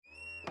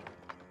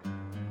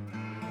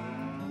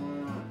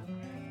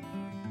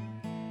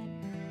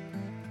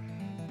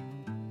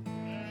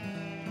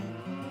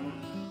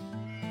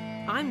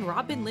I'm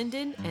Robin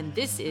Linden, and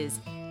this is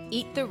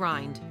Eat the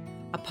Rind,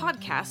 a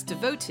podcast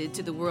devoted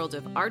to the world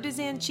of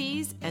artisan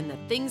cheese and the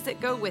things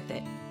that go with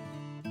it.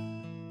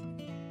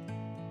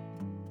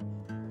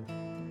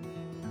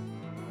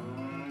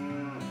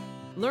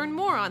 Learn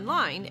more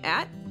online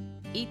at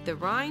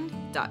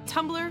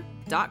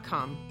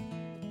eattherind.tumblr.com.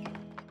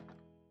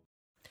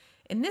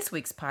 In this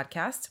week's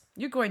podcast,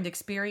 you're going to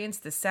experience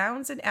the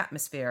sounds and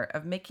atmosphere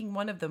of making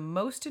one of the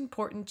most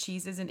important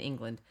cheeses in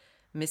England,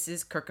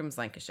 Mrs. Kirkham's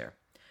Lancashire.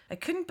 I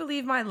couldn't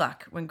believe my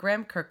luck when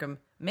Graham Kirkham,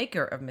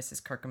 maker of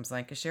Mrs. Kirkham's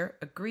Lancashire,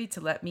 agreed to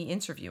let me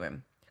interview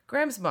him.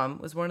 Graham's mum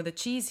was one of the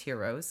cheese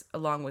heroes,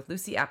 along with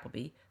Lucy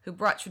Appleby, who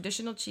brought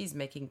traditional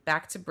cheesemaking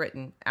back to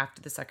Britain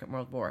after the Second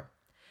World War.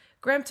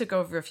 Graham took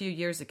over a few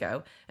years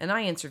ago, and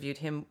I interviewed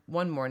him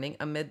one morning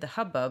amid the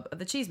hubbub of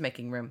the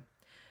cheesemaking room.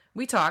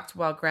 We talked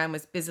while Graham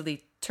was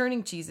busily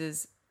turning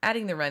cheeses,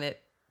 adding the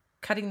rennet,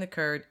 cutting the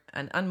curd,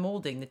 and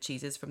unmolding the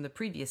cheeses from the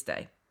previous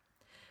day.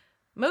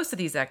 Most of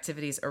these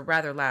activities are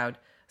rather loud,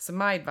 so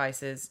my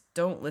advice is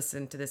don't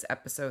listen to this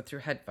episode through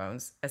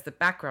headphones, as the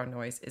background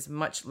noise is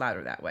much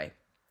louder that way.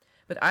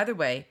 But either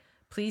way,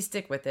 please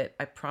stick with it.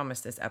 I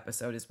promise this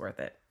episode is worth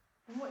it.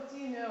 What do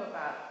you know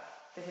about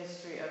the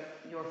history of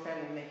your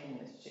family making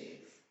this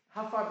cheese?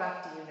 How far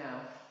back do you know?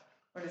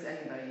 Or does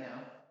anybody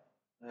know?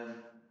 My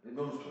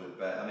mum's probably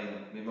better. My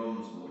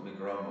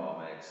grandma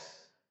makes.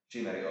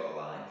 She made it all her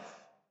life.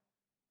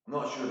 I'm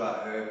not sure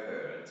about her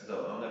parents. I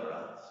don't know. I never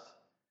asked.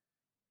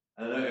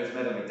 And I know it was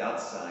made on my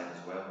dad's side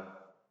as well.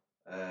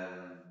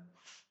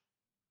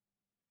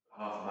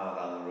 Half a mile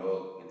down the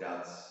road, my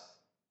dad's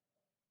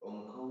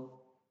uncle,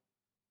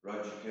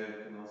 Roger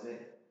Kirkham, was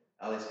it?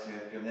 Alice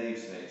Kirkham. They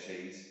used to make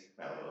cheese.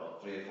 Well, I don't know,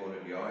 300 or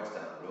 400 yards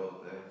down the road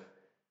there.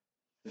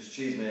 There's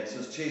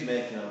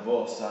cheesemaking on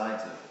both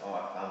sides of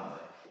our family.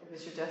 It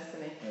was your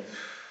destiny.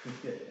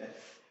 Yeah,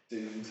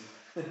 doomed.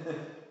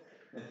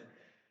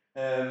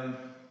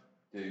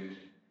 Doomed.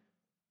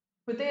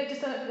 Would they have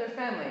just done it for their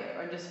family,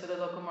 or just for the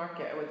local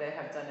market, or would they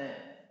have done it?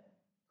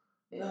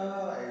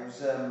 No, it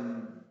was. I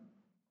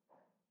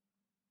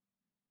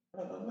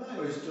don't know.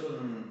 It was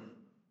done,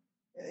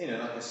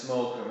 like a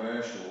small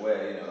commercial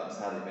way. That's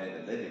how they made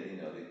their living.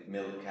 They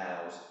milk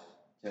cows,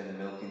 turn the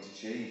milk into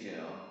cheese.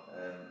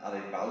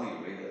 Added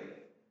value really.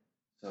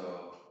 So,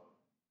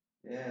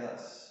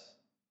 that's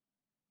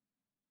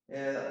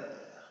it.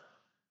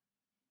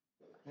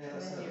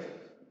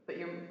 But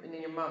your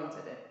mum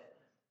did it.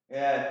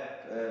 Yeah,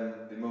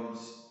 my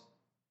mum's.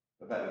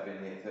 I bet we've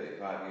been here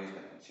 35 years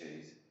making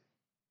cheese.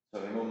 So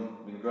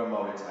my grandma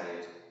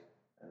retired,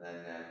 and then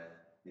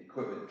the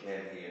equipment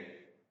came here,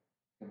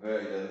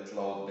 converted a little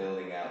old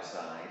building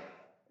outside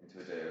into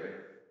a dairy,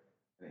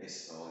 and it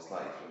is small. It's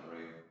like your front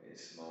room. It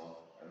is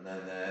small, and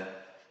then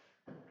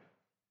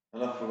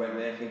off we went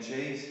making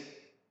cheese.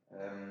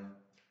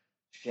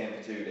 She came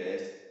for 2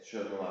 days,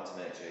 showed me how to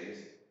make cheese.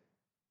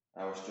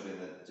 I was stood in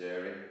the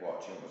dairy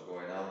watching what was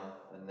going on,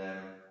 and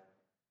then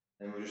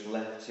we just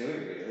left to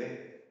it really.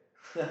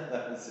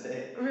 That was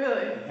it.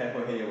 Really? Yeah,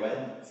 where you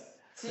went.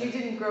 So you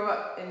didn't grow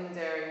up in the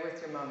dairy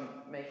with your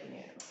mum making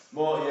it?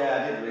 More, yeah,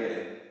 I did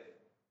really.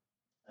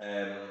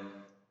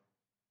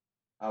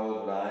 How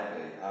old would I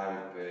be? I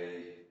would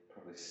be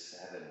probably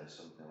 7 or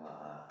something like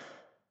that.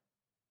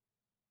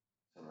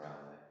 Somewhere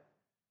around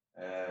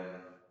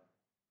there.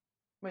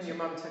 When your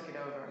mum took it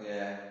over?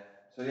 Yeah.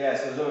 So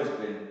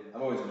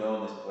I've always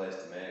known this place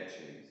to make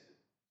cheese.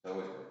 It's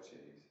always made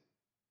cheese.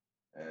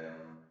 I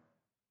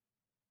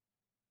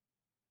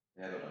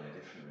don't know any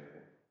different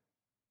really.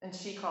 And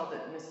she called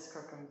it Mrs.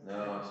 Kirkham's?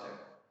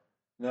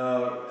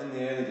 No, in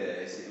the early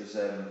days it was,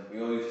 we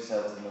all used to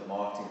sell to the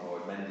marketing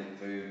board, Mending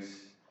Foods,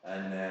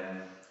 and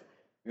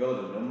we all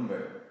had a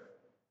number.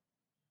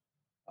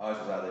 Ours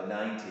was either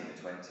 19 or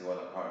 21, I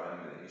can't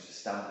remember. It used to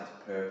stamp this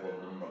purple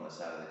number on the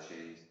side of the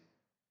cheese.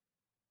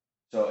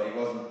 So it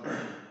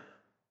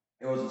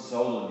wasn't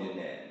sold under your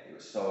name, it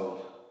was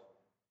sold.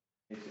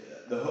 A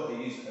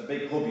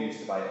big hub used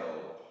to buy it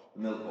all,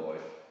 the milk boy.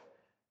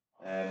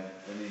 Then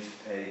they used to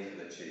pay for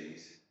the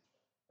cheese,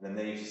 and then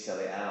they used to sell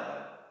it out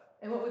then.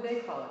 And what would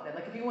they call it then?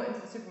 Like if you went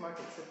into the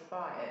supermarket to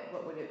buy it,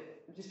 what would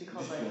it just be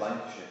called?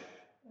 Lancashire.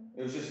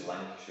 It was just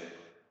Lancashire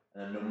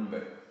and a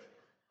number.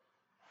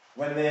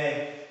 When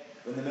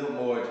the milk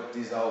board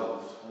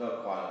dissolved, I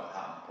don't quite know what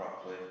happened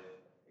properly.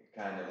 It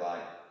kind of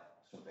like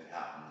something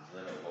happened,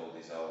 the milk board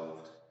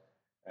dissolved.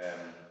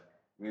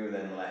 We were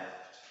then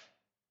left.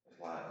 It was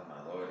like, oh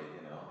my lordy,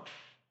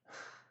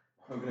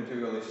 what are we going to do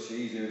with all this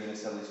cheese? Who are we going to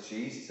sell this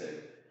cheese to?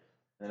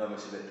 And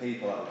obviously the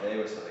people that they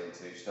were selling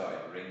to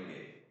started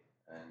ringing,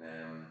 and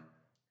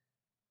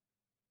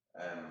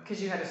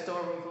because you had a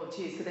storeroom full of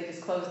cheese, so they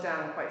just closed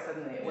down quite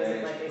suddenly. It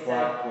wasn't like they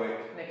said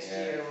quick. Next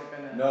year we're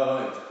gonna.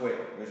 No, it was quick.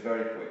 It was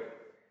very quick.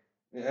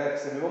 Yeah,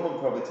 so my mum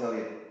would probably tell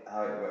you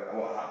how it worked,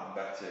 what happened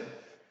better,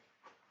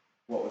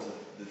 what was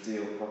the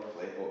deal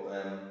properly.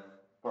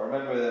 But I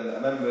remember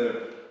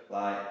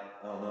like,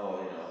 oh no,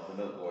 the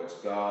milk board's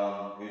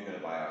gone. Who's going to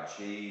buy our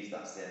cheese?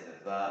 That's the end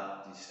of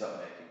that. You stop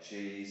making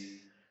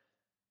cheese.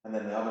 And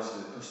then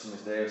obviously the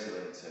customers they were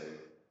selling to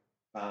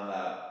found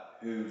out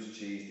whose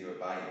cheese they were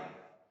buying.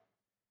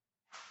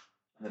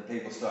 And then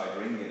people started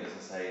ringing us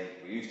and saying,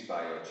 we used to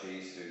buy your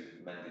cheese through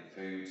Mended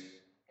Foods,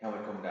 can we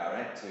come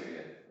direct to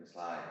you? It's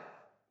like,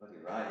 bloody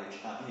right, you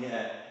can,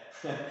 yeah.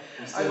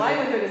 Our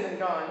livelihood isn't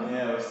gone.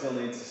 Yeah, we still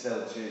need to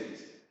sell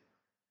cheese.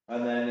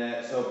 And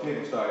then, so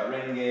people started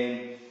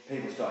ringing,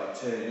 people started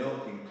turning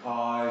up in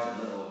cars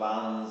and little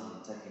vans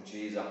and taking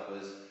cheese off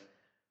us.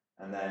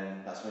 And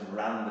then that's when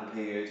Rand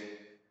appeared.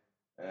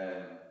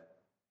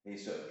 He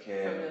sort of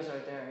came.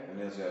 From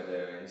Mills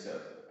Dairy. He sort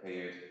of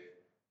appeared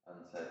and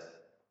said,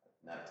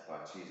 "Now to buy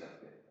cheese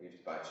off you. I used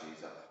to buy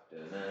cheese off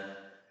dinner."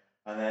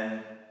 And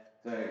then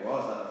there it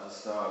was. That was the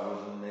start. It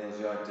was in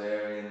Mills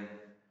Dairy. And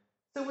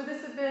so would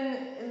this have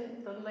been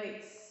in the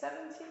late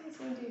 70s?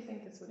 When do you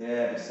think this would have been?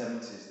 Yeah,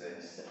 mid-70s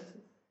this.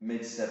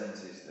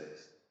 Mid-70s this.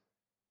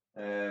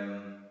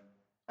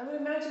 I would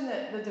imagine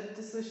that the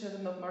dissolution of the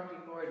Milk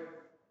Marketing Board,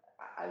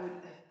 I would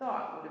have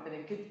thought would have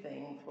been a good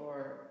thing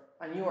for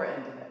on your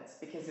end of it,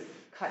 because it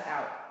cut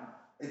out.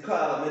 It cut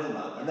out the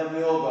middleman, and then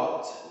we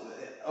all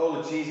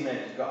the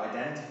cheesemakers got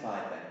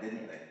identified then,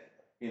 didn't they?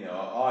 You know,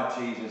 our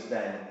cheese was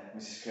then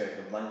Mrs.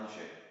 Kirkham,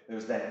 Lancashire. There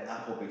was then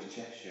Appleby's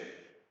Cheshire.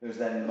 There was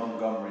then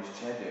Montgomery's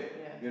Cheddar.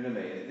 Yeah. You know what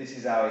I mean? This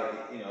is how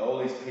it, you know, all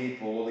these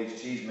people, all these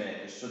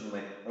cheesemakers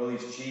suddenly, all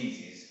these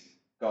cheeses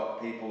got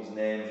people's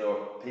names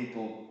or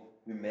people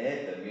who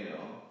made them, you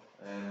know.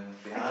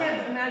 I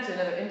can't imagine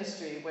another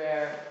industry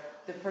where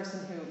the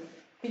person who,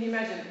 can you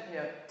imagine, you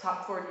know,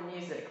 top 40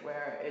 music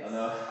where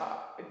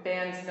it's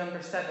band's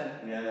number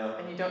 7, yeah, I know.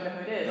 And you don't know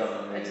who it is.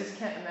 I just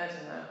can't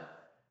imagine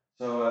that.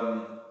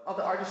 So all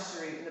the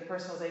artistry and the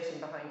personalization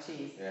behind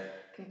cheese, yeah.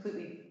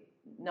 Completely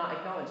not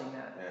acknowledging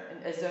that, yeah.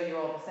 and as though you're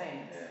all the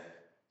same.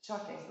 It's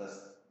shocking. That's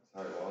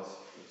how it was.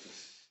 It's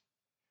just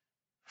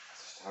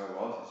how it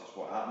was. It's just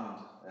what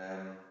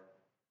happened.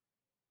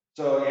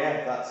 So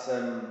yeah, that's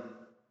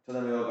so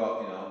then we all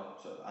got, you know,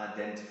 sort of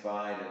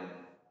identified and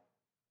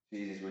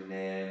cheeses were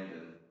named,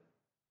 and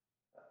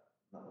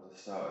that was the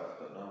start of,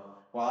 I don't know.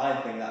 Well,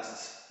 I think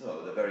that's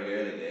the very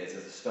early days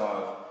of the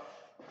start of,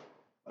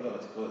 I don't know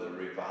what to call it, the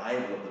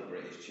revival of the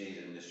British cheese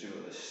industry,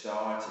 or the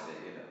start of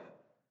it, you know.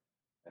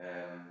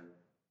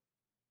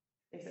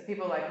 Except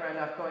people like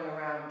Randolph going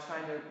around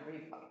trying to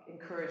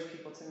encourage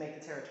people to make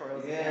the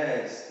territorials.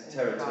 Yes, the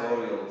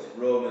territorials,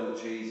 raw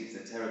milk cheeses,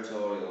 the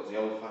territorials, the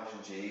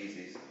old-fashioned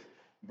cheeses,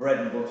 bread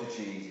and butter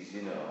cheeses,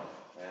 you know.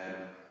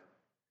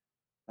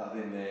 That have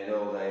been made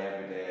all day,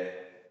 every day.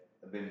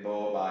 They've been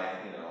bought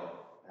by, you know,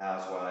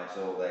 housewives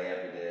all day,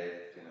 every day,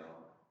 you know,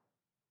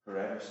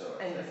 forever sort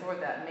of And thing. before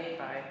that, made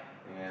by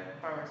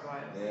farmers'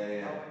 wives.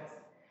 Yeah. Always.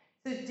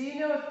 So do you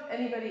know if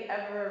anybody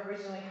ever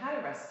originally had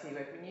a recipe?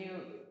 Like when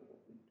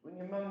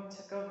your mum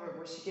took over,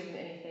 was she given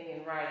anything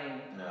in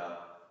writing? No.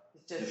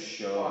 It's just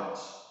shown.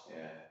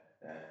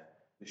 Yeah.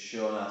 Just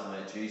shown how to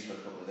make cheese for a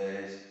couple of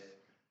days,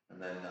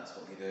 and then that's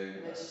what you do.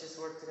 And then she just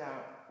worked it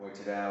out.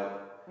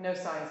 No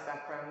science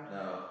background.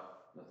 No,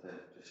 nothing.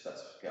 Just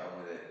let's get on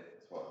with it.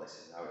 This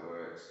is how it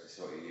works. This is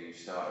what you do.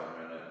 Start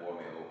it and then warm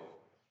it up.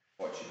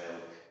 Watch your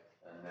milk,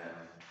 and then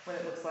when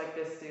it looks like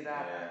this, do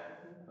that.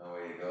 Yeah.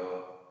 Away you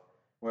go.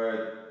 Where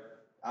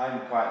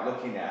I'm quite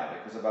lucky now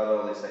because I've had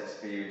all this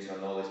experience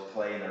and all this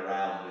playing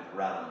around with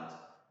Rand,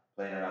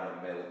 playing around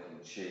with milk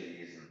and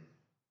cheese,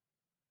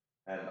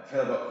 and I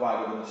feel I've got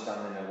quite a good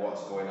understanding of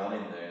what's going on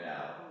in there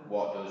now.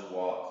 What does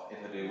what, if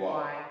I do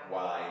what,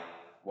 why,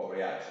 what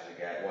reactions I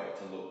get, what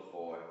to look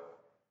for.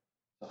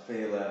 So I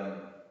feel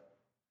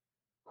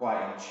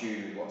quite in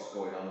tune with what's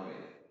going on with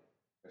it.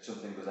 If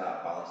something goes out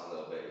of balance a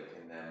little bit, we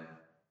can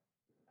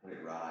put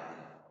it right, you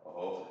know, or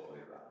hopefully put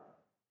it right.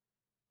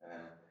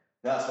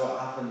 That's what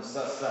happens.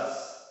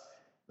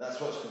 That's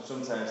what's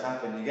sometimes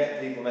happen. You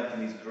get people making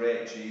these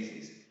great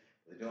cheeses,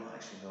 but they don't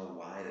actually know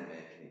why they're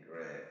making it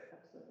great.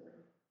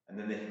 Absolutely. And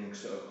then they can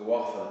sort of go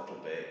off a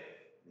little bit.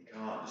 You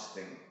can't just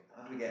think,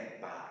 how do we get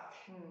it back?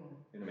 You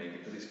know what I mean?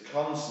 Because it's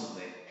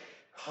constantly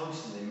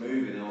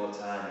moving all the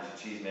time. As your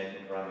cheese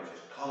making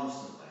parameters,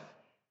 constantly.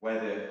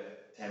 Weather,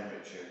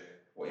 temperature,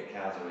 what your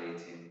cows are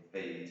eating,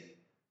 feed,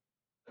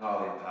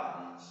 carving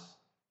patterns,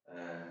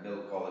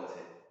 milk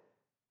quality.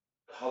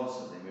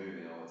 Constantly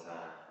moving all the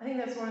time. I think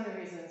that's one of the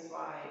reasons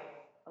why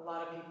a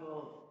lot of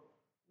people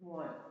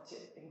want to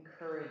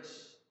encourage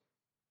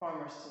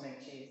farmers to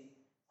make cheese.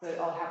 So it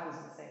all happens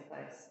in the same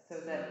place. So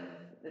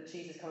that the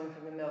cheese is coming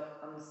from the milk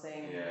on the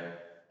same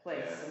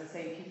place, and the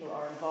same people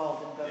are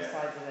involved in both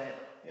sides of it.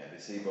 Yeah, they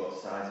see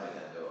both sides of it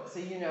then, don't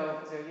they? So you know,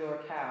 because they're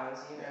your cows,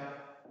 you know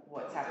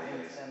what's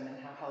happening to them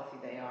and how healthy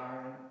they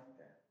are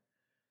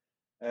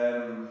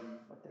and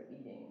what they're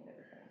eating and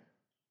everything.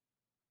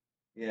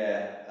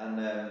 Yeah, and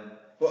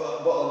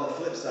but on the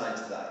flip side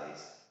to that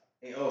is,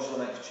 it also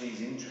makes cheese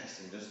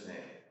interesting, doesn't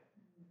it?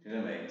 Do you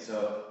know what I mean?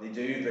 So they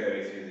do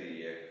vary through the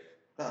year.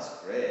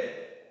 That's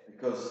great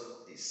because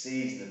it's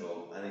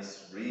seasonable and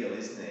it's real,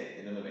 isn't it?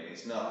 You know what I mean?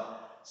 It's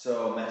not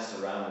so messed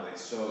around with.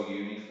 It's so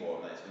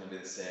uniform that it's going to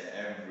be the same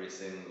every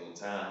single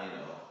time. You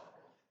know.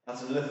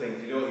 That's another thing.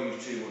 If you don't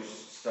use too much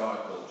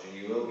starter culture,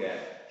 you will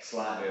get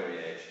slight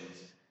variations.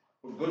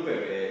 But good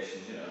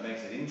variations, you know, it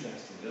makes it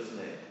interesting, doesn't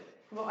it?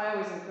 Well, I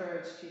always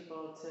encourage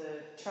people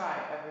to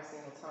try every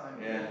single time,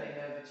 even if they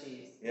know the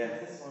cheese. Yeah.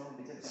 Because this one will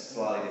be different. It's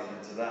slightly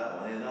different to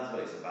that one, and that's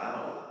what it's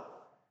about.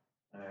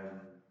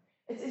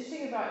 It's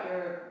interesting about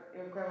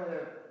your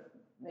grandmother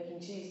making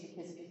cheese,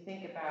 because if you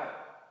think about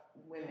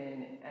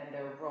women and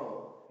their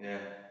role,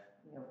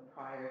 you know,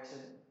 prior to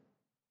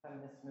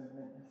feminist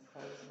movement, I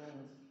suppose,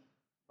 women's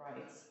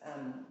rights,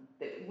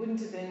 it wouldn't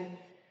have been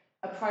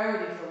a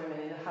priority for women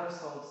in the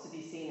households to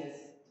be seen as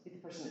to be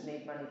the person that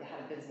made money, that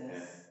had a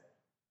business.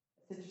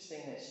 It's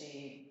interesting that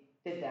she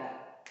did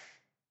that.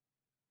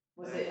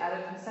 Was it out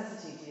of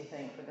necessity, do you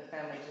think, for the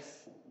family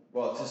just...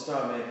 Well, to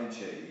start making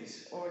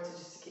cheese? Or to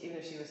just, even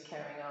if she was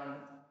carrying on?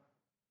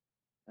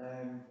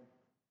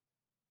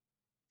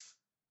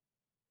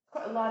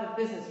 Quite a lot of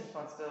business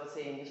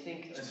responsibility, and you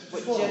think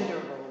what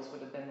gender roles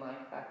would have been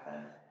like back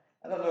then.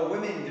 I don't know,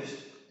 women just,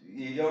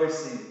 you'd always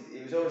see,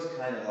 it was always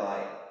kind of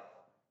like,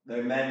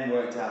 the men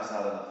worked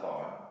outside on the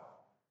farm,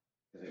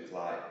 because it was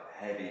like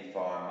heavy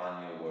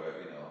farm manual work,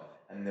 you know,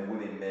 and the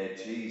women made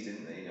cheese,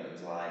 didn't they? You know, it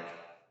was like,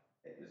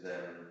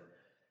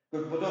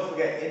 but don't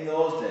forget, in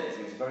those days,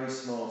 it was very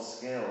small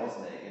scale,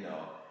 wasn't it? You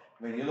know,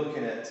 I mean, you're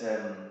looking at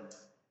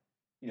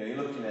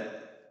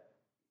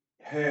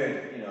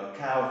herd, you know,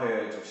 cow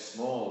herds were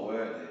small,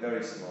 weren't they?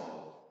 Very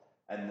small.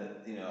 And,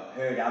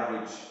 herd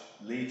average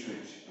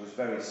literage was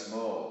very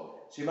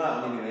small. So you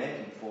might only be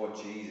making 4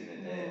 cheese in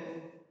a day.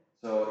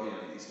 So, you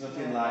know, it's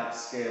nothing like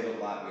scaled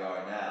up like we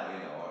are now, you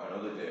know, or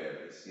other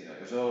dairies. You know,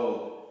 it was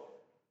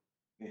all,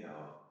 you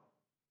know,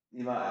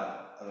 you might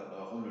have, I don't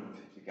know,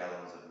 150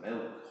 gallons of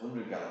milk,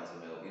 100 gallons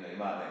of milk. You know, you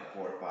might make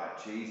 4 or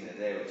 5 cheese in a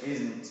day, which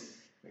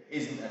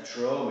isn't a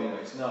trouble, you know,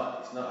 it's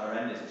not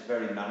horrendous, it's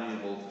very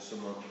manageable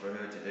for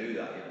her to do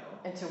that, you know.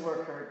 And to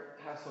work her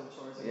household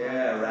chores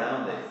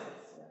around it.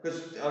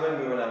 Because I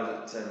remember when I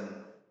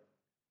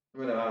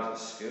was at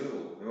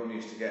school, my mum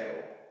used to get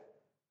up,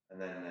 and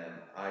then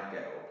I'd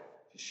get up,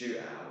 she'd shoot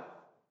out,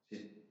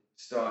 she'd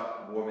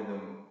start warming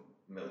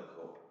the milk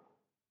up,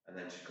 and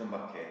then she'd come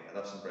back in, I'd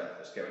have some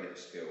breakfast, get ready for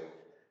school,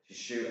 she'd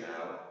shoot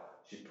out,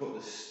 she'd put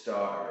the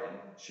starter in,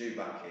 shoot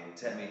back in,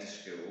 take me to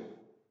school,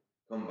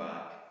 come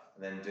back,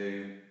 and then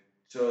do.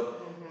 So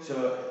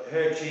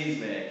her cheese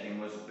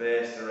making was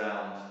based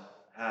around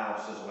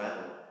house as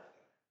well.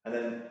 And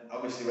then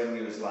obviously when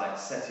we was like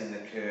setting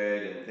the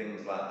curd and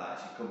things like that,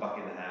 she'd come back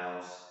in the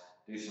house,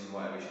 do some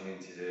whatever she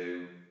needed to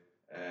do,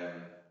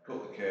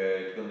 cook the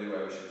curd, go and do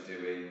whatever she was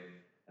doing,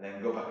 and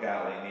then go back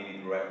out when it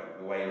needed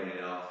the whey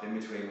running off. In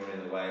between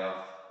running the whey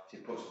off,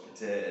 she'd put some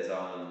potatoes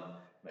on and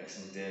make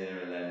some dinner,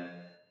 and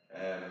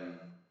then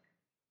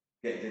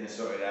get dinner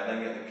sorted out,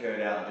 then get the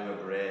curd out and do a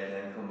break, and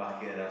then come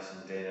back in and have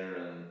some dinner,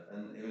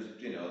 and it was,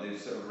 you know, they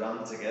sort of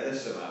ran together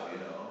somehow, you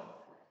know.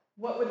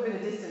 What would have been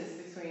the distance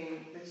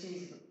between the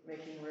cheese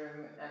making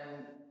room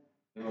and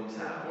my mum's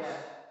house? Yeah.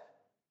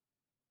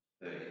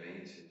 30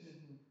 metres.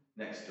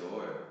 Next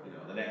door, you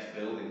know, the next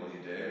building was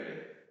your dairy.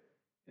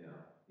 You know,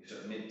 you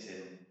sort of nipped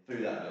in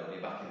through that door and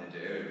you're back in the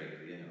dairy,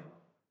 really, you know.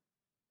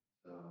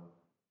 So.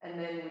 And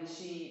then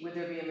would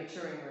there be a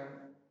maturing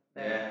room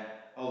there? Yeah,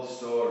 old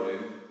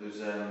storeroom. There's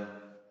the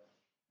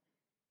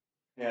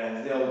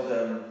old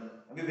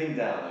have you been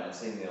down there and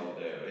seen the old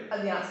dairy?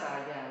 On the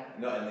outside, yeah.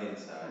 Not in the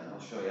inside, I'll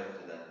show you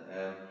after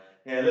then.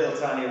 A little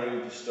tiny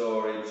room for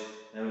storage,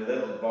 and with a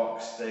little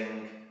box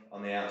thing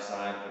on the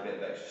outside for a bit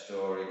of extra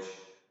storage,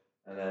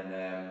 and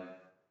then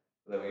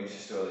we used to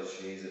store the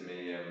cheese at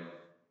me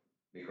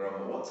grandma.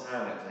 What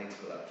time is it? I need to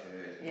put that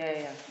curd.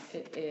 Yeah.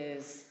 It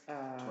is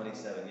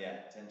 27, 10:27.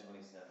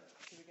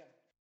 Here we go.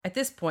 At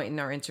this point in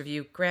our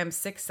interview, Graham's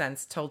sixth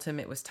sense told him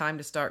it was time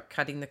to start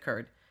cutting the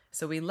curd,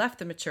 so we left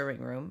the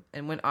maturing room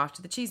and went off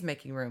to the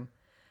cheese-making room.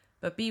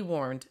 But be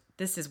warned,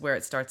 this is where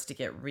it starts to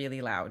get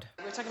really loud.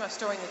 We're talking about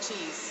storing the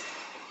cheese.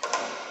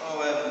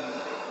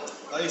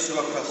 I used to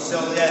work across,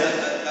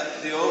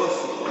 at the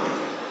overflow,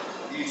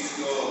 I used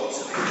to go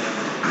to the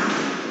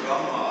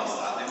grandma's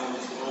at my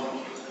mum's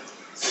home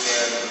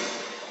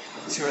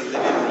to her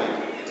living room.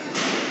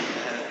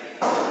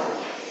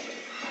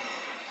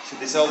 So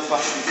this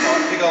old-fashioned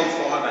big old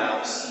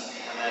farmhouse,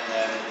 and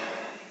then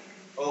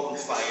open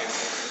fire,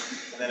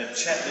 and then I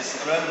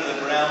remember the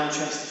brown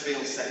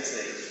Chesterfield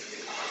settee,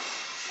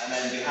 and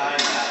then behind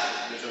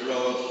that there's a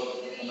row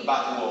on the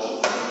back wall,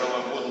 a row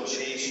of wooden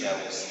cheese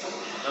shelves.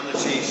 And on the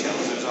cheese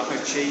shelves there was like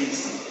a cheese.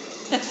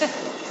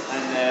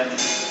 And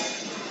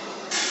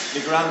my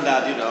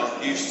granddad, you know,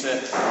 used to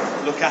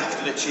look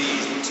after the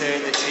cheese and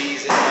turn the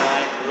cheese at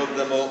night, rub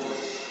them up,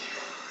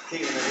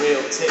 keep them in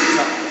real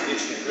tip-top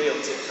condition,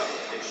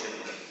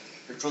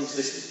 in front of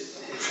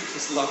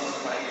this log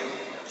fire.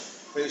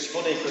 But it was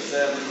funny because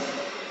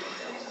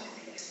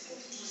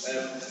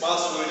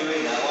whilst we were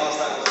doing that, whilst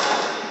that was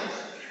happening,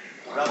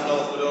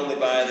 Randolph would only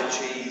buy the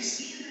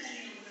cheese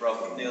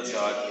from Neil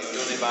Yard. He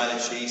would only buy the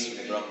cheese from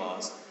the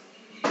grandma's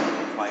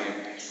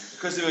fire.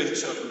 Because they were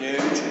sort of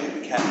nurtured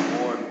and kept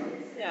warm.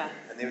 Yeah.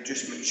 And they would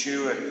just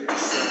mature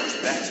so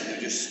much better. They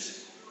were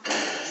just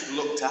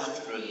looked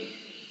after and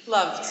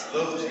Loved.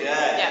 Loved,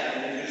 yeah. Yeah.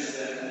 And just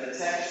the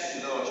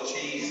texture of those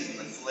cheeses and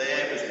the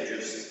flavours are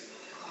just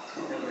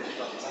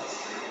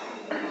fantastic.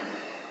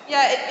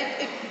 Yeah,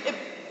 it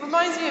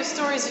reminds me of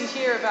stories you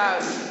hear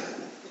about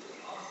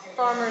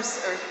farmers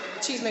or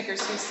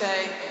cheesemakers who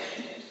say,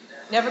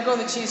 never go in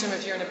the cheese room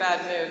if you're in a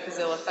bad mood because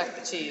it'll affect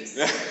the cheese.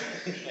 Yeah.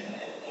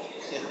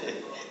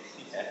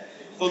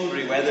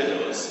 Thundery weather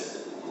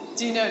does.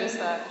 Do you notice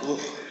that?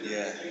 Oof,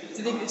 yeah. Do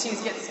you think the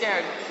cheese gets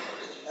scared?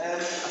 I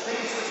think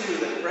it's to do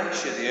with the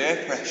pressure, the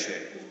air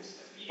pressure.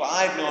 But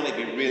I've known it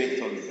be really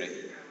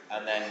thundery.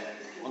 And then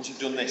once you've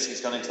done this,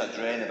 it's gone into that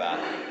drainer bag.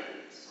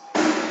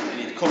 And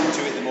you'd come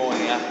to it the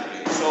morning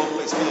after. It's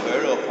full of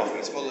air pockets.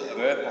 It's full of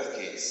air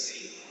pockets.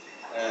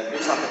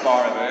 Looks like a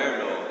bar of air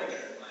roll.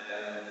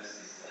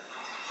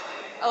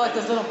 I like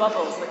those little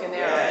bubbles like in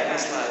there. Yeah,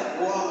 it's like,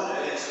 what on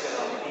earth is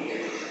going on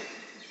here?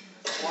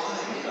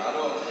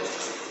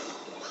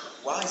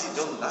 Why has he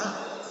done that?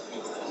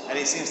 And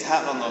it seems to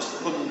happen on those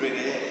thundering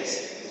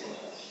days.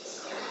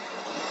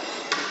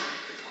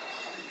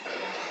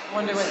 I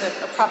wonder what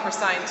a proper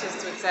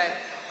scientist would say.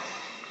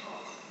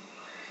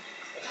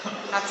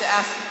 Have to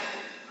ask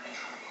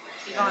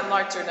Yvonne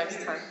Larcher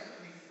next time.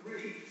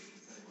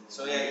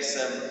 So yeah, it's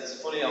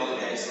funny old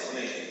days,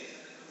 funny.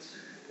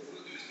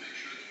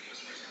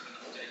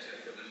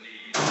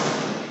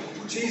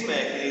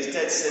 Cheesemaking is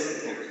dead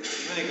simple.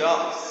 You've only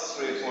got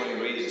 3 or 4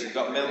 ingredients. You've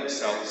got milk,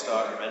 salt,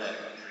 starter, rennet.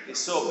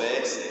 It's so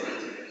basic.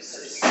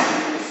 It's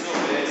so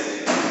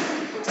basic.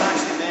 But to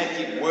actually make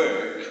it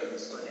work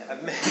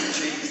and make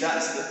cheese,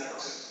 that's the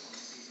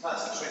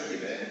tricky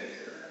bit.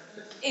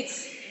 It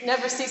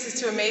never ceases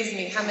to amaze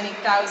me how many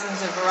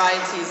thousands of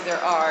varieties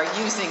there are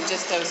using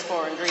just those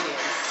 4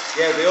 ingredients.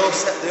 Yeah, we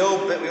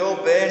all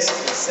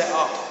basically set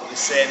off with the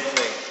same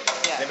thing.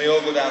 Yeah. Then we all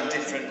go down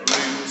different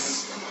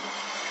routes,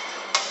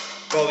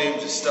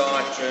 volumes of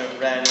starter and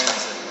rennet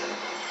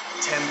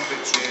and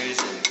temperatures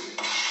and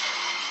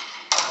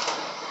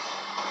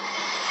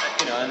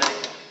and then,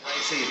 like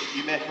you see,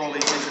 you make all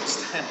these different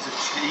stems of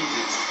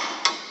cheeses.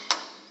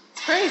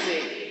 It's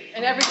crazy.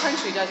 And every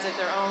country does it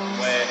their own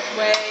way,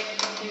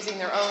 using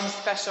their own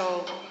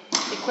special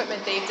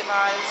equipment they've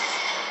devised,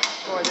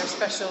 or their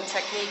special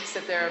techniques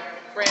that their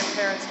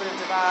grandparents would have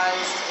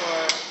devised,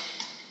 or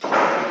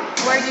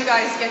where do you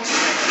guys get your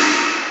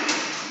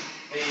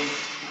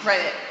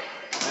rennet?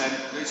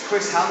 It's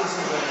Chris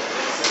Hansen's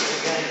rennet.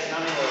 It's again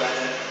animal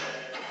rennet.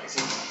 It's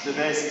the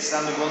basic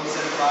standard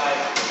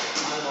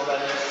 175 animal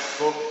rennet.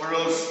 But for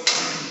us,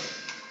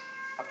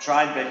 I've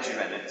tried veggie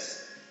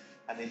rennets,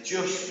 and they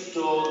just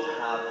don't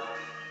have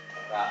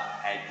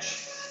that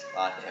edge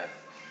like an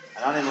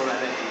animal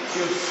rennet. It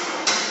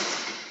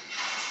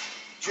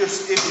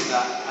just gives you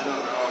that, I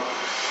don't know,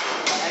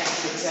 that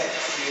extra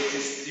texture.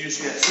 You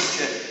just get such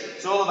a.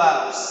 It's all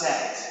about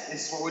set.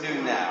 This is what we're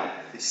doing now.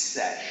 This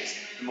set is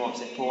the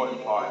most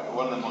important part,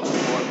 one of the most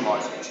important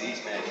parts of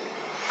cheese making.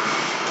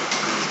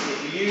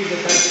 If you use a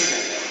veggie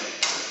rennet,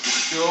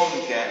 you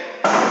don't get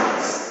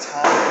this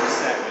type of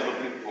set we're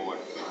looking for.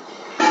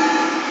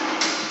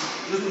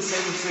 It doesn't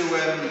seem to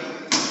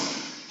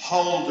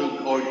hold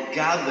or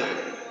gather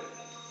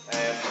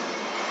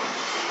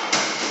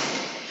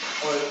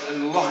and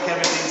lock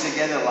everything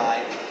together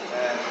like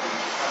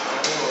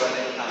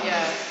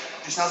Yeah.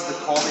 Just has the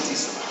quality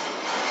somehow.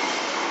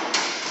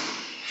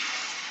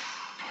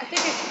 I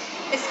think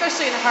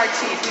especially in a hard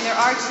cheese. I mean,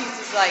 there are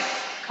cheeses like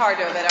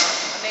Cardo that are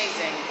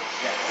amazing,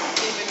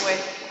 even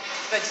with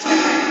vegetables.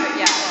 But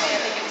yeah,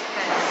 I think it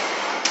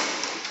depends.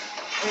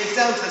 I mean, it's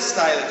down to the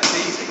style of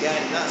cheese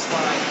again. That's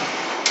why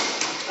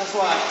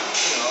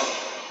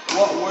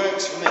what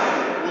works for me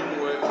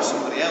wouldn't work for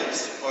somebody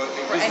else. Or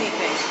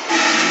anything.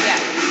 Yeah.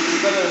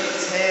 You've got to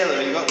tailor.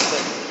 You've got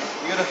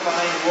to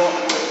find what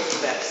works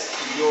best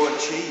for your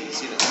cheese.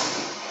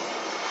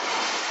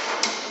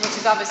 Which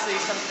is obviously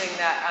something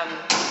that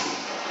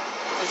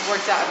was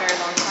worked out a very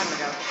long time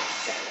ago.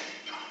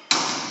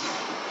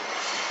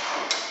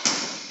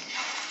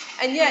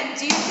 And yet,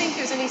 do you think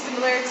there's any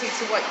similarity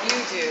to what you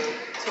do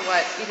to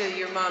what either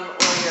your mum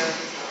or your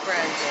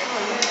grand did?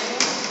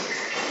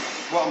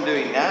 What I'm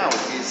doing now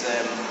is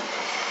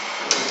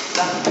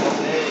exactly what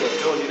they have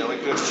done.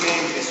 We could have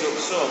changed this up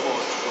so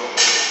much, but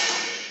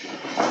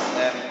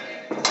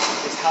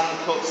this hand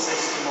cut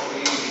system what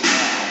we're using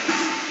now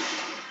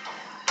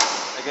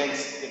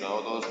against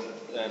those.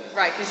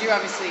 Right, because you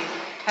obviously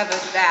have a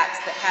vat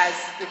that has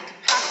the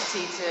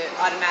capacity to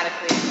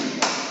automatically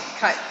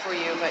cut for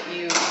you, but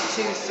you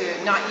choose to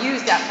not use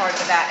that part of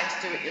the vat and to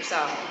do it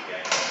yourself.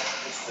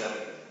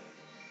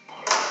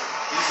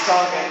 You just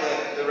can't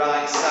get the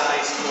right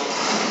size, you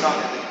can't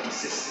get the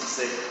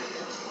consistency.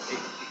 It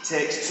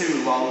takes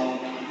too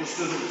long. It just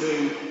doesn't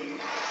do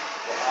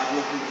what I'm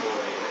looking for.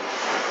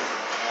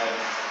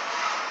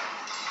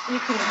 You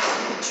can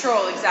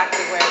control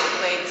exactly where the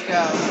blades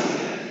go.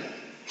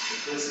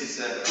 This is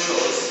for us.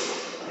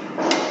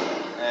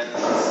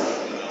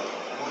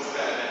 Much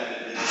better than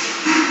this.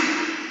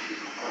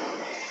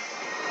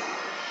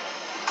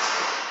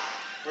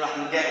 But I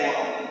can get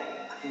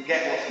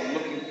what I'm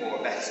looking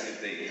for better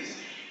with these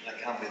than I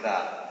can with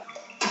that.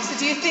 So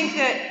do you think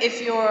that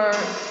if your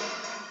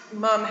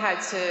mum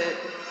had to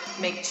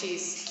make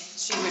cheese,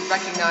 she would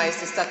recognize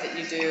the stuff that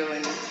you do,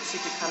 and she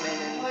could come in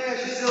and... Oh yeah,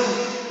 she still,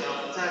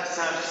 from time to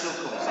time, she still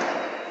comes in.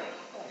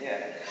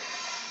 Yeah.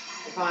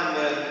 If I'm,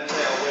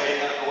 say,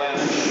 away on a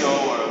show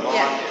or a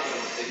market or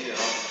something,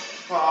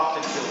 quite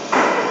often she'll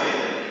come in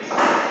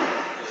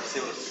and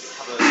see what's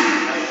happening.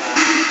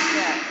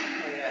 Yeah.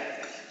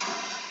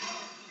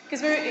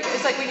 Because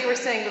it's like what you were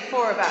saying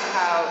before about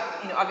how,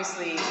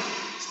 obviously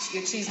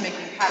your cheese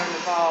making pattern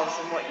evolves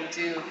and what you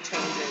do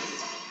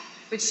changes.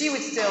 But she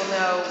would still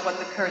know what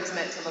the curds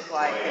meant to look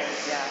like,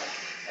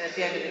 and at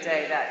the end of the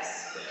day,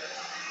 that's...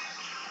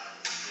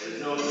 There's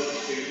no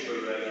substitute for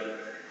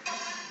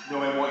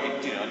knowing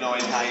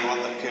knowing how you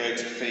want the curd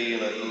to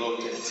feel and look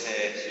and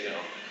taste,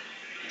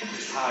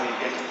 just how you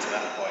get it to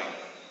that point.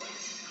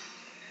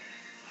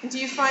 And do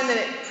you find that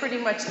it pretty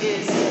much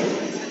is,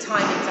 the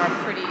timings are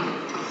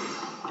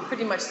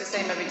pretty much the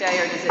same every day,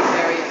 or does it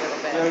vary a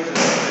little bit? No, it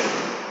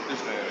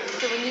does vary.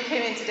 So when you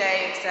came in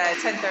today and said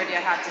 10:30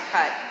 I have to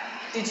cut,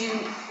 is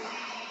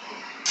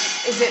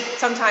it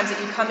sometimes that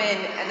you come in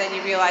and then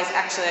you realize,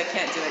 actually, I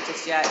can't do it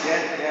just yet?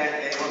 Yeah,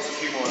 it wants a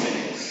few more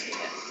minutes.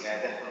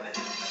 Yeah, definitely.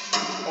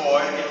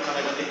 Or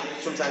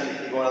sometimes you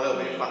can go a little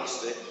bit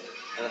faster,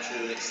 and I should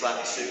have done it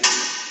slightly sooner.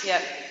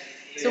 Yep.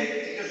 So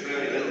It does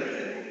vary a little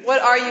bit.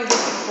 What are you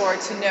looking for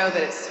to know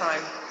that it's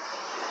time?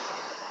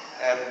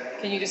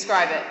 Can you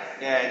describe it?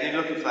 Yeah,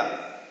 you're looking for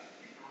that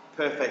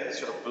perfect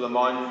sort of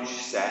blancmange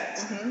set.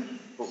 Mm-hmm.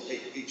 But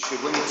it should,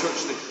 when you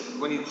touch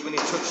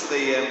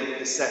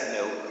the set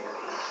milk,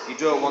 you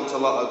don't want a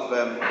lot of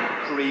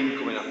cream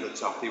coming off the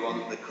top. You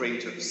want the cream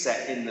to have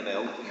set in the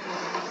milk.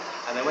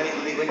 And then when you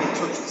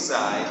touch the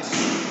sides,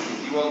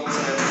 you want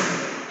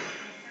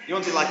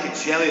it like a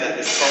jelly that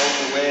just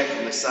falls away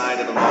from the side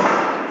of a mold.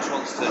 It just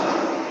wants to,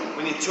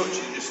 when you touch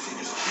it, it just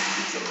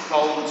sort of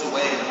folds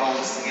away and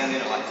holds together,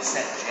 like a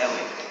set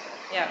jelly.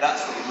 Yeah.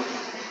 That's what you're looking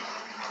for.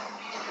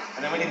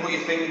 And then when you put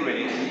your finger in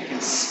it, you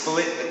can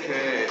split the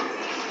curd.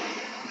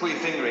 You put your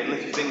finger in,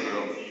 lift your finger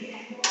up.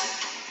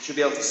 You should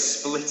be able to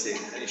split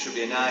it, and it should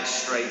be a nice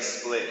straight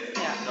split,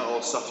 not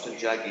all soft and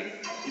jaggy.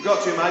 You've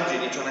got to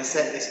imagine you're trying to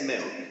set this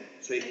milk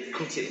so you can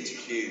cut it into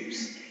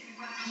cubes.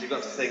 So you've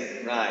got to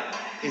think, right,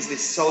 is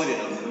this solid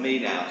enough for me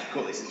now to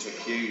cut this into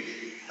a cube?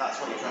 That's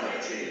what you're trying to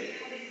achieve.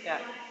 Yeah.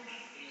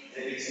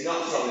 If it's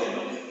not solid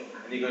enough,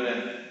 and you're going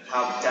to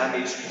have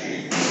damaged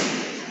cubes,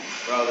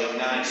 rather than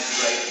nice,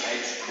 straight,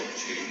 edge-cut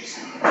cubes,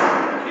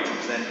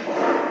 then...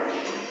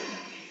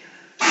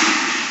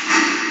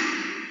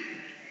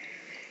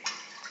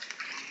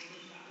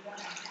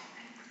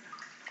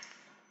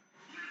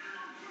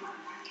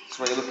 So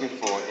what you're looking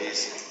for is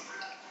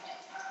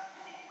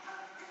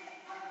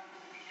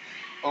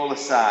all the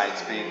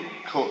sides being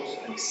cut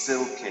and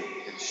silky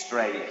and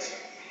straight.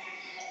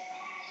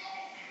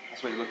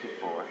 That's what you're looking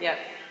for. Yep.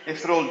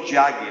 If they're all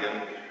jagged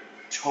and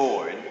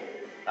torn,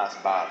 that's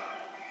bad.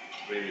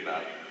 Really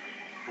bad.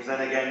 Because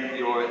then again,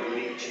 you're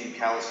leaching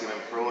calcium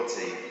and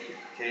protein,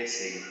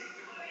 casein,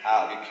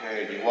 out of your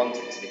curd. You want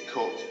it to be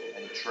cut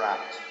and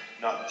trapped,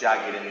 not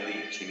jagged and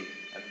leaching,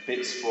 and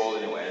bits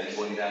falling away and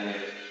going down your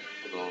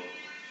puddle.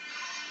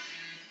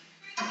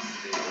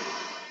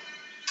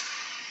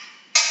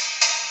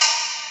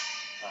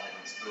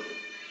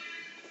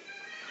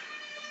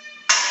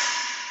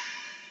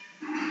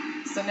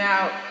 So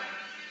now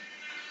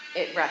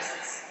it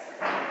rests.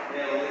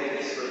 Yeah, we'll leave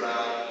this for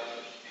about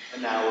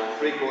an hour,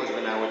 3/4 of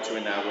an hour to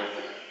an hour,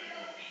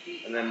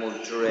 and then we'll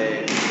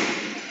drain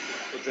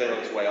all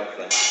its way off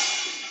there,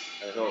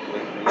 and hopefully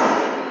the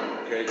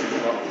curd can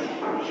come off.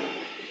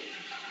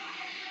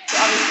 So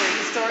obviously,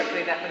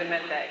 historically, that would have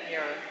meant that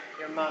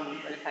your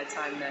mum would have had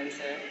time then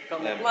to go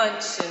make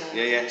lunch and...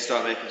 Yeah,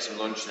 start making some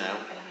lunch now.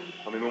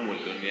 Well, my mum would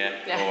have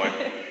done, or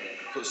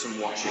put some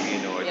washing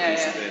in, or do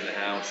something in the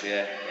house,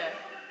 Yeah.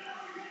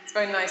 It's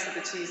very nice that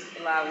the cheese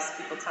allows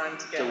people time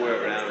to get... To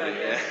work around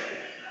it,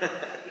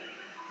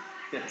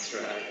 That's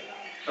right.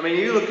 I mean,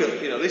 you look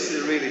at, this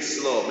is a really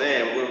slow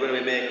man. We're going to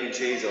be making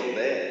cheese all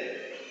day.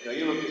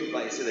 You look at,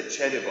 like you say, the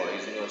Cheddar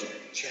boys and those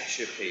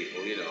Cheshire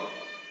people,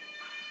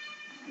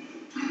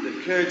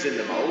 the curds in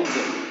the mould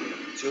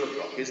at 2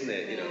 o'clock, isn't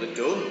it? They're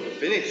done, they're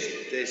finished,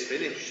 the day's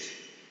finished.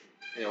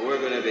 We're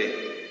going to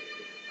be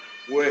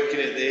working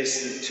at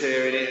this and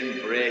tearing it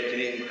and breaking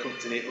it and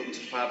cutting it up to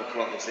 5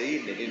 o'clock this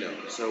evening,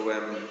 So,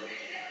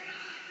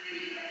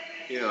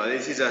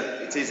 it is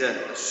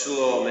a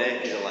slow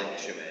make in a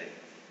Lancashire make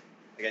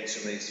against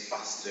some of these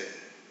faster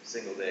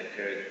single day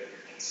curd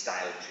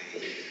style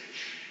cheeses.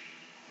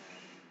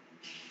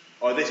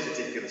 Or this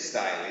particular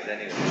style is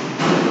anyway.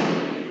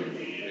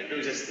 If it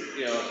was just,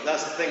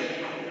 that's the thing.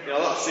 A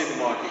lot of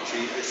supermarket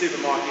cheese, the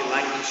supermarket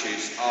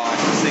Lancashires are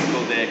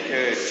single day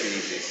curd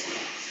cheeses.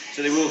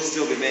 So they will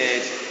still be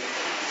made,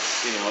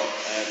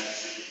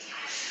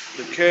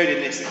 the curd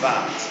in this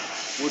vat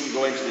wouldn't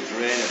go into the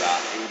drainer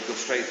vat, it would go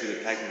straight through the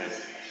pegman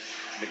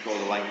to be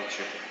called a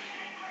Lancashire.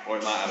 Or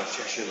it might have a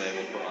Cheshire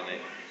label put on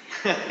it.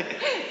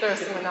 Throw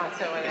some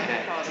annatto in it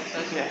and call it a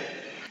Cheshire.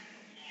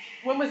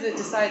 When was it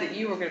decided that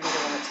you were going to be the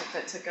one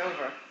that took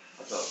over?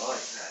 I don't know.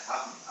 It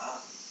happened.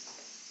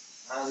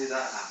 How did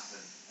that happen?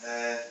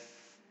 I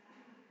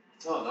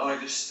don't know. I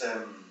just.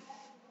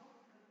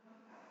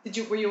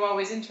 Were you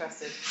always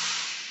interested?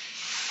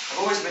 I've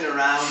always been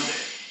around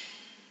it.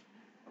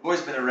 I've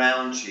always been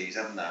around cheese,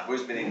 haven't I? I've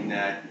always been in.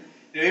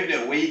 Even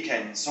at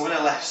weekends. So when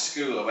I left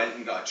school, I went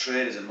and got a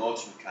trade as a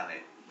motor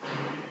mechanic.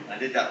 And I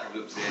did that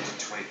probably up to the age of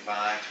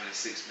 25,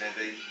 26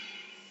 maybe.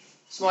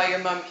 So while your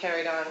mum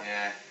carried on.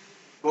 Yeah.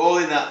 But all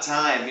in that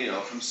time,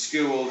 from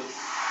school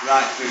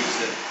right through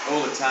to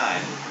all the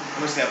time,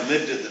 obviously I've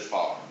lived at the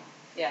farm.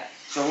 Yeah.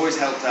 So I've always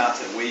helped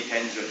out at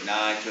weekends or at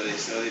night, or they've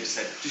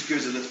said, just give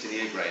us a lift in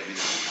here, Graham.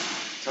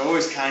 So I've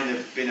always kind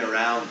of been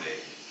around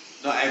it.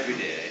 Not every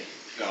day.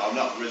 I've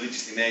not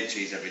religiously made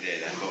cheese every day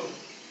then, but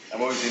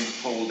I've always been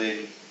pulled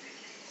in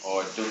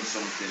or done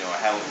something or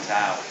helped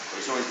out. But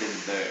it's always been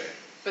there.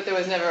 But there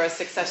was never a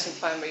succession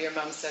plan where your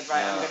mum said,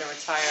 right, I'm going to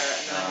retire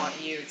and then I want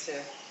you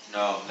to...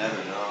 No,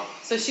 never, no.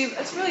 So it's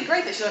really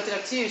great that she left it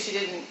up to you. She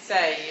didn't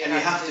say... You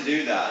have to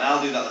do that, and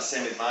I'll do that the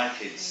same with my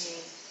kids.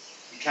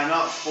 You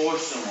cannot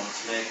force someone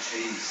to make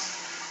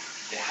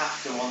cheese. They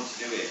have to want to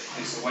do it.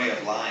 It's a way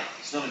of life.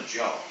 It's not a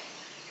job.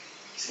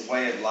 It's a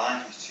way of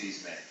life, is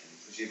cheese making.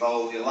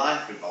 Because your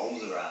life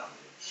revolves around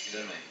it. You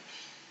know what I mean?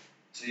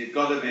 So you've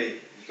got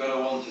to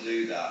want to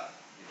do that.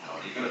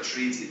 And you've got to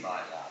treat it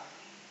like that.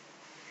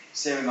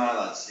 Same with my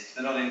lads. If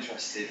they're not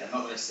interested, I'm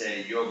not going to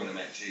say you're going to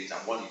make cheese. I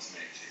want you to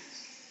make cheese.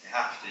 You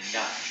have to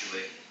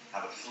naturally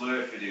have a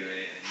flair for doing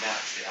it, and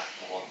naturally have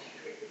to want to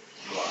do it.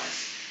 Otherwise,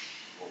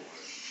 it won't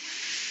work.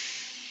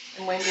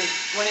 And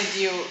when did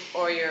you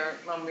or your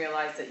mum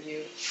realise that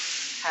you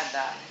had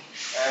that?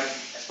 I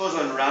suppose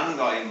when Rind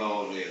got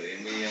involved, really,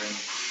 and we.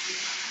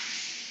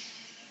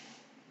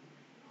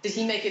 Did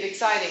he make it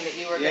exciting that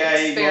you were going to Yeah,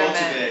 he experiment?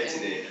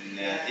 motivated it,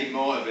 and he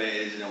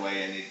motivated us in a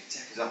way, and he'd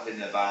take us up in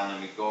the van,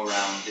 and we'd go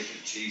around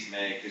different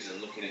cheesemakers and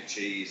looking at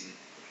cheese, and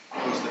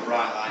go to the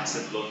bright lights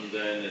of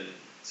London, and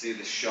see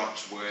the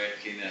shops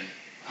working, and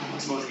I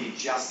suppose he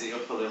jazzed it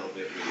up a little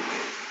bit, really.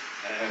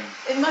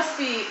 It must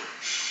be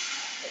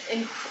a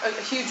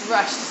huge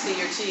rush to see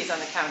your cheese on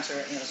the counter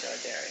at Millshire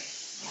Dairy.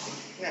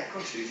 Yeah, of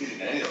course, you did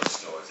in any of those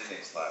stores, isn't it?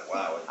 It's like,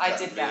 wow. I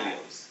did that.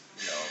 Really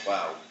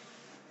wow.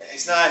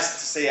 It's nice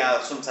to see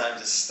how sometimes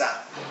the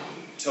staff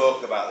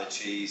talk about the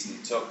cheese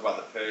and talk about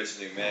the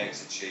person who makes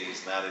the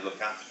cheese and how they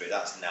look after it.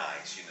 That's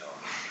nice,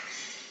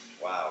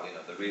 Wow,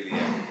 they're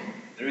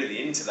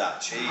really into that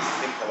cheese. I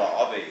think a lot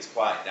of it. It's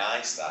quite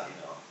nice, that,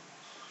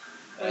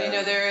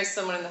 Well, there is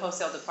someone in the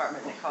wholesale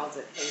department that calls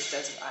it his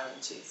desert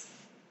island cheese.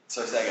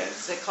 So say again.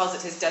 That calls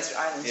it his desert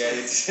island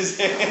cheese.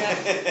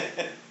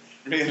 Yeah,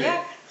 really?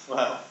 Yeah.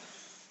 Wow.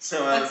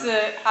 So, that's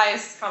the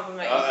highest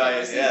compliment you can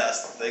receive. Yeah,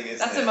 that's the thing, isn't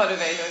that's it? That's a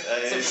motivator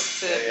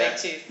to make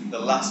cheese. The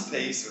last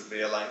piece would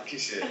be a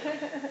Lancashire.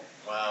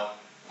 Wow.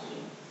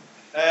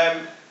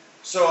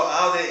 So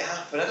how did it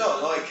happen? I don't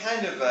know. It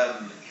kind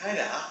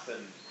of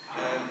happened.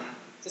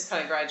 Just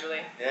kind of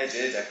gradually. Yeah, it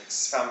did. I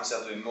found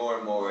myself doing more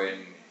and more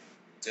in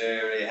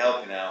dairy,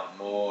 helping out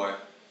more,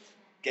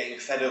 getting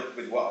fed up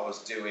with what I was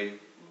doing,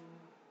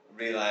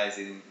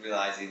 realizing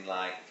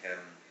like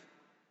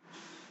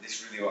this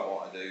is really what I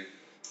want to do.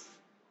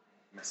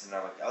 Messing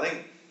around with, I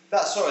think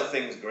that sort of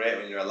thing's great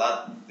when you're a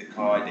lad. The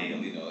car deal,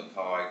 the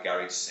car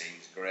garage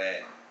scene's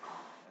great.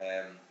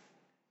 I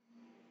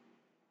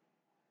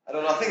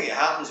don't know. I think it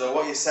happens, or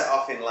what you set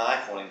off in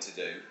life wanting to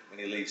do when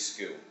you leave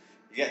school,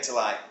 you get to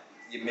like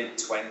your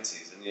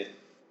mid-20s, and I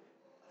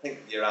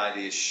think your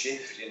ideas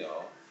shift. It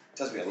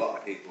tells me a lot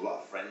of people, a lot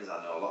of friends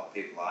I know, a lot of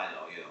people I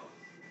know.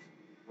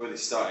 Where they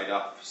started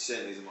off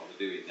certainly isn't what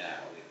they're doing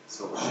now. It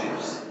sort of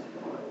shifts.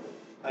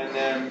 And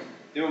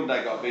the mum and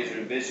dad got busier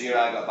and busier.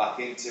 I got back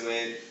into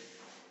it.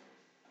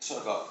 I sort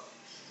of got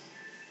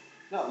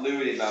not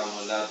lured in by mum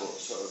and dad, but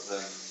sort of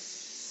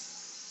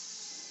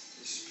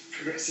just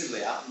progressively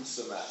happened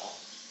somehow.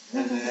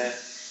 And then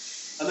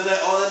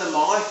the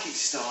market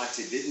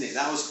started, didn't it?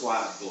 That was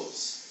quite a buzz.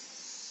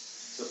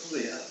 So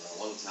probably a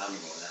long time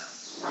ago now,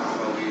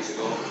 12 years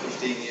ago,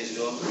 15 years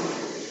ago.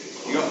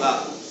 You got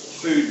that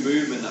food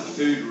movement, that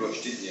food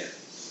rush, didn't you?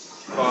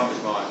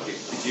 Farmers market,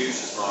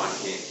 producers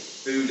market,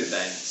 food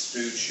events,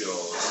 food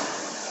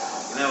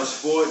shows. And I was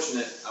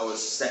fortunate I was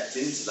stepped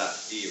into that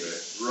era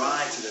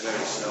right at the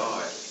very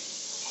start.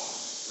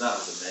 And that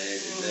was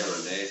amazing. They were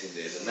amazing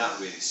days, and that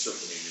really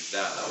sucked me into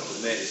that. I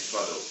would make this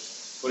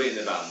product, put it in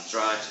the van,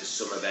 drive to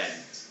some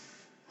event,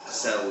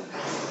 sell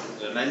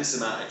an immense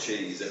amount of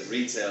cheese at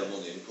retail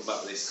money, and come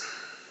back with this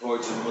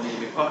hordes of money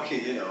in my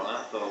pocket, And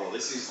I thought, well,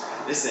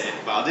 this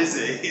ain't bad, is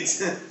it?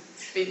 This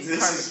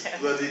is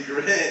bloody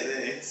great,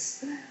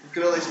 this. Look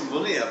at all this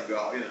money I've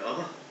got,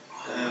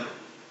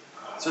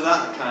 So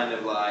that kind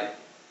of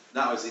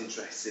that was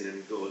interesting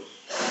and good.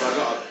 So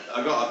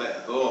I got a bit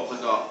of both. I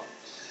got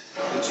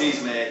the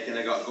cheese making,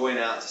 I got going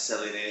out to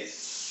selling it,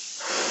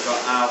 I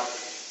got out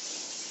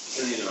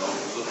and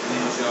looking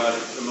in charge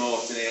of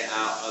promoting it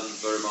out on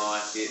the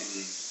market,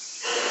 and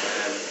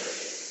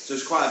so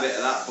there's quite a bit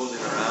of that buzzing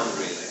around,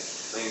 really.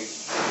 I think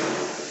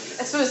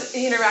I suppose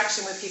the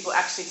interaction with people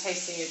actually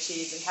tasting your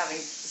cheese and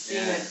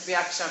seeing the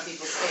reaction on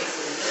people's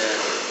faces.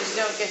 Because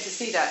you don't get to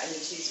see that in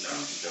the cheese room.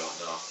 No, you don't,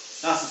 no.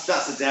 That's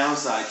the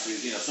downside to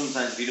it.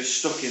 Sometimes if you're just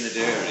stuck in the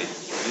dairy,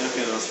 you're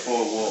looking at those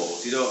four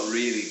walls, you don't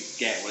really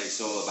get what it's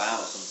all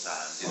about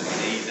sometimes. You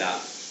need that.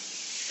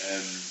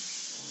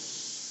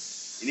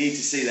 You need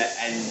to see that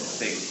end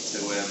thing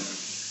to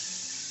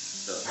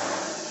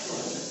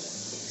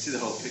see the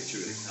whole picture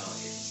really, can't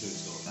you? See what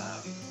it's all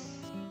about.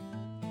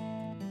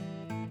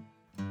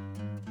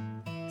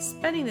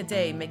 Spending the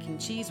day making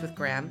cheese with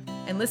Graham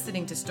and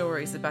listening to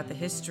stories about the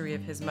history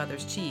of his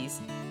mother's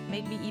cheese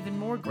made me even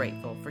more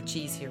grateful for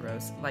cheese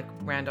heroes like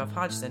Randolph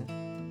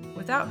Hodgson,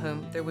 without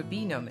whom there would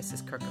be no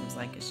Mrs. Kirkham's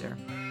Lancashire.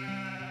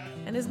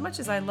 And as much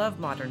as I love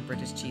modern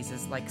British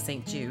cheeses like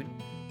St. Jude,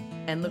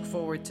 and look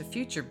forward to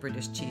future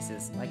British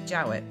cheeses like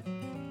Jowett,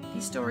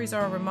 these stories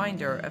are a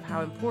reminder of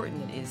how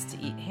important it is to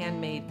eat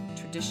handmade,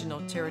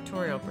 traditional,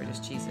 territorial British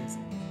cheeses.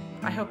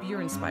 I hope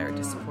you're inspired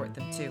to support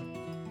them too.